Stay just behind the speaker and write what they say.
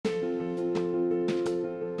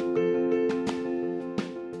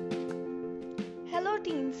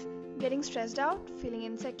Feeling stressed out, feeling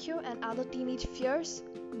insecure, and other teenage fears?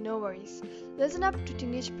 No worries. Listen up to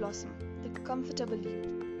Teenage Blossom, the comfortable you.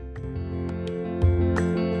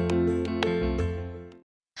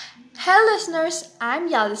 Hello listeners,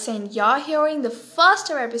 I'm Yalisa and you're hearing the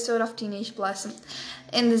first ever episode of Teenage Blossom.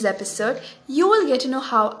 In this episode, you will get to know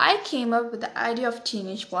how I came up with the idea of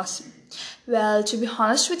Teenage Blossom. Well, to be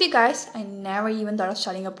honest with you guys, I never even thought of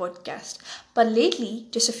starting a podcast. But lately,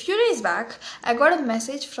 just a few days back, I got a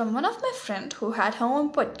message from one of my friends who had her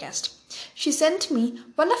own podcast. She sent me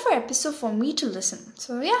one of her episodes for me to listen.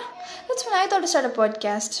 So yeah, that's when I thought to start a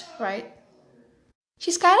podcast, right?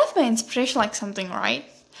 She's kind of my inspiration like something, right?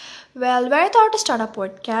 Well, when I thought to start a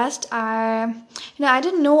podcast, I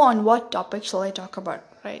didn't know on what topic shall I talk about,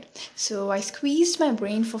 right? So I squeezed my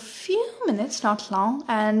brain for a few minutes, not long,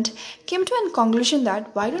 and came to a conclusion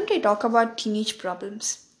that why don't I talk about teenage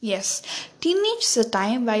problems? Yes, teenage is a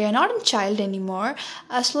time where you're not a child anymore,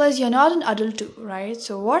 as well as you're not an adult too, right?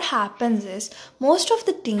 So what happens is most of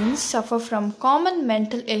the teens suffer from common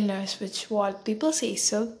mental illness, which what people say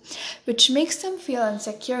so, which makes them feel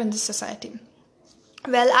insecure in the society.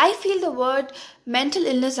 Well, I feel the word mental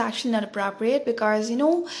illness actually not appropriate because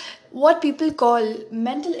what people call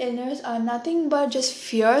mental illness are nothing but just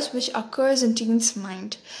fears which occurs in teens'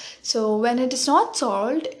 mind. So when it is not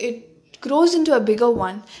solved, it grows into a bigger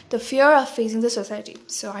one, the fear of facing the society.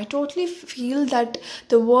 So I totally feel that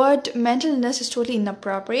the word mental illness is totally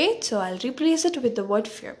inappropriate. So I'll replace it with the word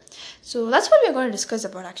fear. So that's what we're going to discuss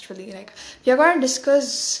about actually. We're going to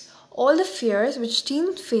discuss all the fears which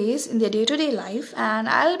teens face in their day-to-day life, and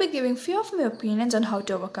I'll be giving few of my opinions on how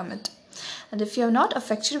to overcome it. And if you're not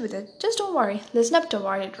affected with it, just don't worry, listen up to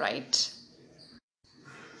avoid it, right?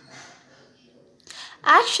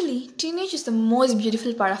 Actually, teenage is the most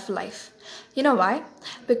beautiful part of life. You know why?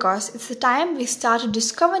 Because it's the time we start to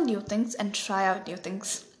discover new things and try out new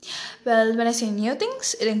things. Well, when I say new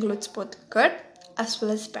things, it includes both good as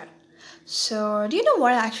well as bad. So, do you know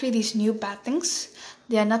what are actually these new bad things?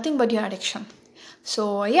 They are nothing but your addiction.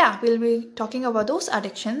 So yeah, we'll be talking about those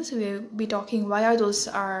addictions. We'll be talking why are those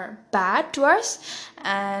are bad to us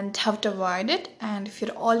and how to avoid it. And if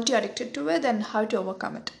you're already addicted to it, then how to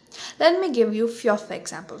overcome it. Let me give you a few of the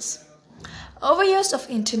examples. Overuse of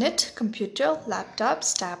internet, computer,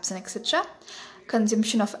 laptops, tabs, and etc.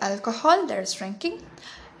 Consumption of alcohol, that is drinking.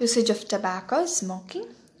 Usage of tobacco, smoking.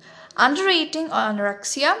 Undereating or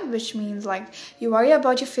anorexia, which means you worry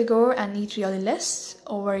about your figure and eat really less.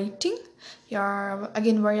 Overeating, you're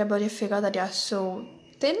again worried about your figure that you're so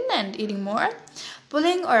thin and eating more.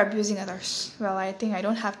 Bullying or abusing others. Well, I think I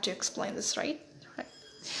don't have to explain this, right?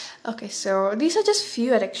 Okay, so these are just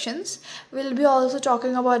few addictions. We'll be also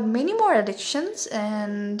talking about many more addictions,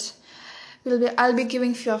 and I'll be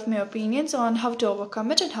giving few of my opinions on how to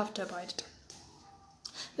overcome it and how to avoid it.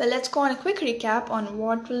 Well, let's go on a quick recap on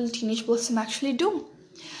what will Teenage Blossom actually do.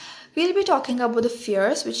 We'll be talking about the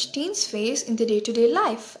fears which teens face in their day-to-day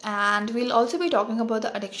life, and we'll also be talking about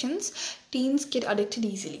the addictions teens get addicted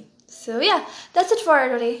easily. So yeah, that's it for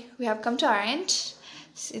today. We have come to our end.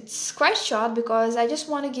 It's quite short because I just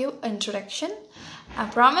want to give an introduction. I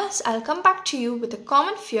promise I'll come back to you with a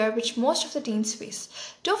common fear which most of the teens face.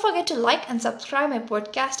 Don't forget to like and subscribe my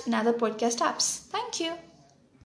podcast and other podcast apps. Thank you.